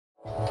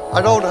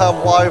I don't have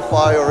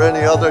Wi-Fi or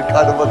any other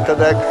kind of a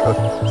connection.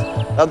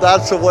 And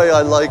that's the way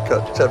I like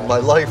it. And my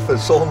life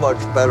is so much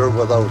better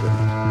without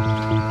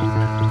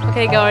it.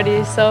 Okay,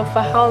 Gordie, so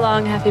for how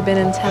long have you been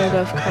in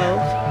Telegraph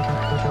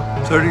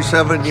Cove?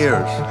 37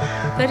 years.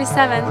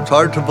 37? It's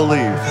hard to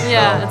believe.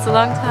 Yeah, it's a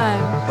long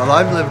time. Well,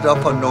 I've lived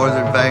up on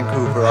northern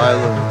Vancouver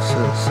Island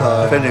since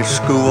I finished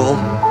school.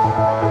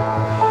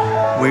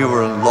 We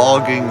were in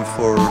logging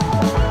for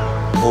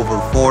over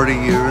 40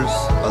 years.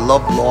 I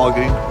love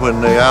logging.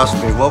 When they ask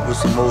me what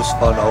was the most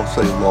fun, I'll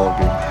say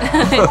logging.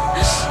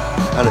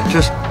 And it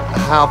just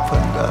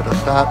happened that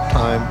at that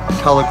time,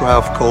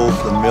 Telegraph Cove,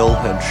 the mill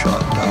had shut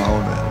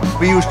down. And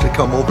we used to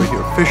come over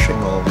here fishing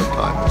all the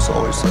time. It was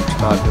always such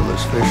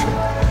fabulous fishing.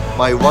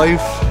 My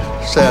wife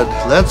said,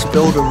 let's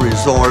build a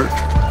resort.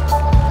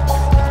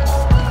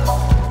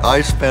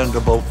 I spend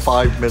about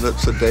 5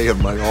 minutes a day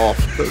in my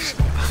office.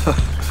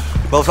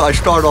 Well, I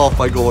start off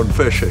by going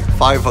fishing,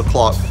 5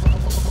 o'clock.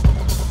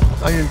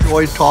 I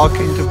enjoy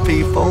talking to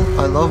people.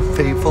 I love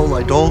people.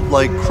 I don't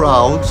like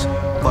crowds,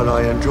 but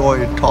I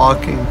enjoy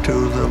talking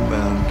to them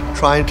and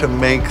trying to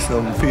make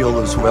them feel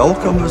as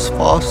welcome as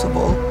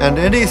possible. And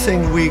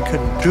anything we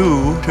can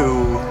do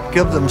to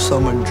give them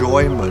some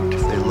enjoyment.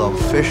 They love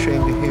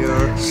fishing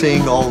here,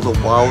 seeing all the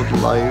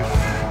wildlife,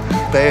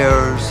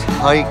 bears,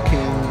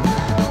 hiking.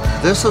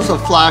 This is a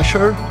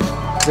flasher.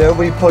 There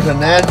we put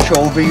an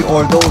anchovy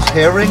or those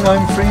herring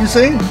I'm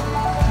freezing,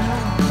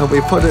 and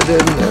we put it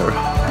in there.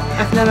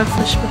 I've never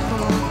fished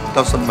before.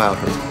 Doesn't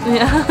matter.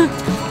 Yeah.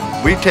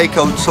 We take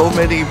out so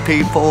many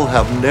people,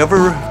 have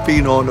never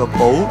been on a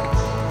boat.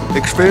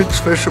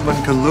 Experienced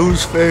fishermen can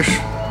lose fish,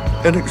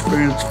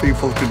 inexperienced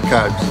people can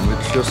catch them.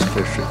 It's just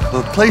fishing.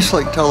 A place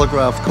like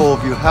Telegraph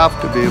Cove, you have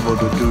to be able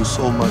to do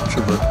so much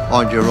of it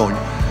on your own.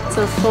 It's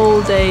a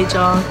full day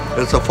job.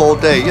 It's a full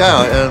day,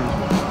 yeah,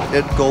 and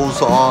it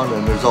goes on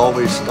and there's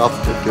always stuff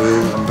to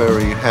do. I'm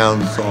very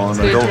hands-on.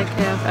 So you take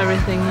care of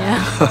everything,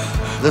 yeah.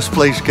 This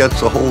place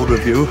gets a hold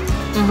of you.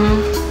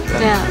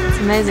 Yeah, it's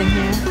amazing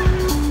here.